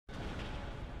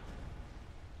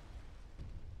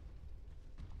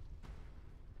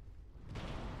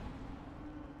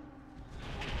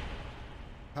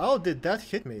How did that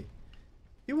hit me?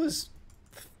 He was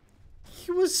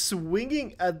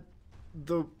swinging at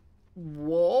the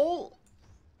wall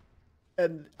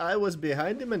and I was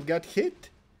behind him and got hit?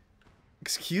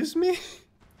 Excuse me?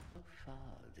 How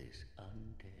far this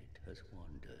undead has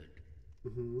wandered.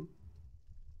 Mm-hmm.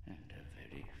 And a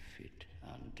very fit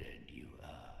undead you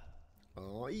are.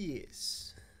 Oh,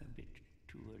 yes. A bit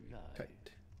too alive, Right.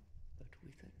 but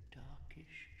with a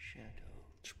darkish shadow.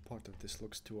 Which part of this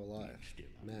looks too alive?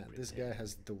 Man, this guy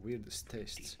has the weirdest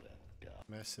tastes.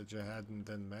 Message ahead and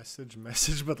then message,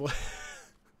 but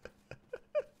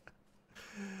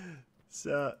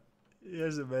so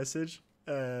here's a message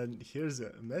and here's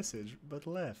a message but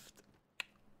left.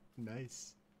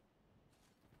 Nice.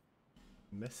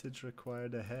 Message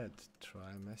required ahead.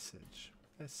 Try message.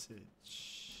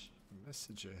 Message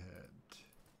ahead.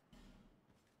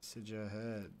 Message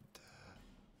ahead.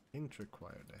 Hint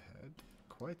required ahead.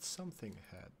 Quite something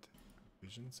ahead.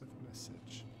 Visions of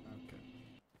message. Okay.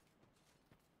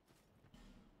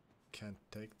 Can't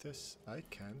take this. I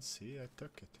can see. I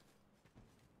took it.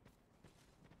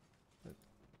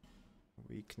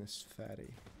 Weakness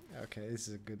fatty. Okay, this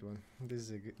is a good one. This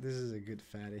is a good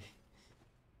fatty.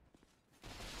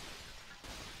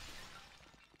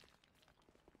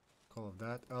 All of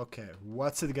that. Okay,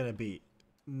 what's it gonna be?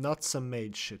 Not some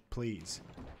mage shit, please.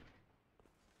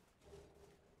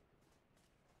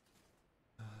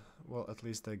 Well, at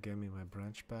least they gave me my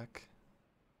branch back.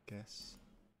 Guess.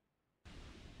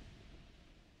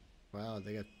 Wow,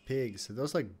 they got pigs. Are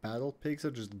those like battle pigs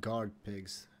or just guard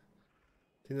pigs?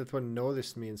 I think that one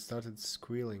noticed me and started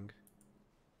squealing.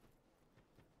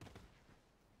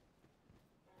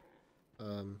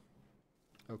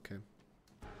 Okay.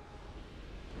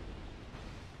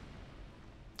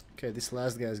 Okay, this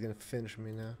last guy is gonna finish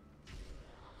me now.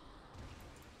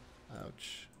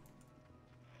 Ouch.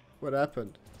 What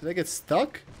happened? Did I get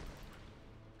stuck?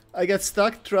 I got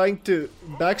stuck trying to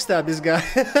backstab this guy.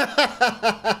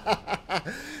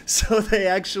 So they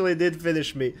actually did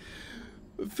finish me.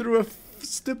 Through a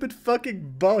stupid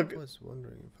fucking bug. I was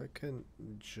wondering if I can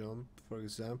jump, for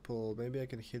example. Maybe I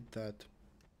can hit that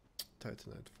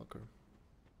Titanite fucker.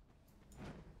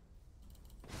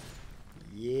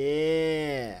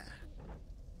 Yeah.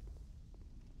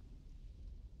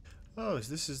 Oh,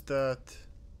 this is that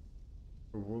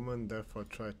woman therefore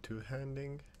try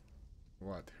two-handing?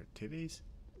 What, her titties?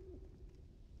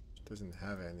 She doesn't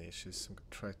have any, she's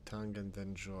try tongue and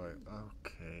then joy.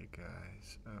 Okay,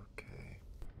 guys, okay.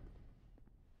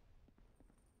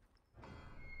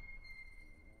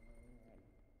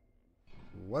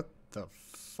 What the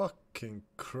fucking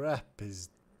crap is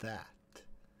that?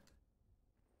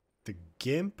 The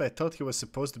Gimp? I thought he was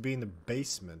supposed to be in the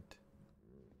basement.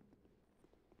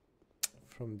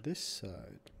 From this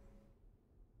side.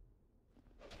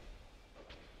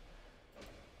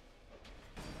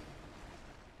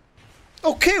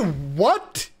 Okay,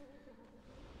 what?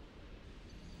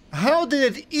 How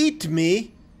did it eat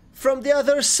me from the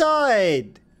other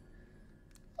side?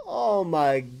 Oh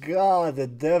my god, the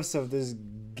devs of this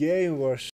game were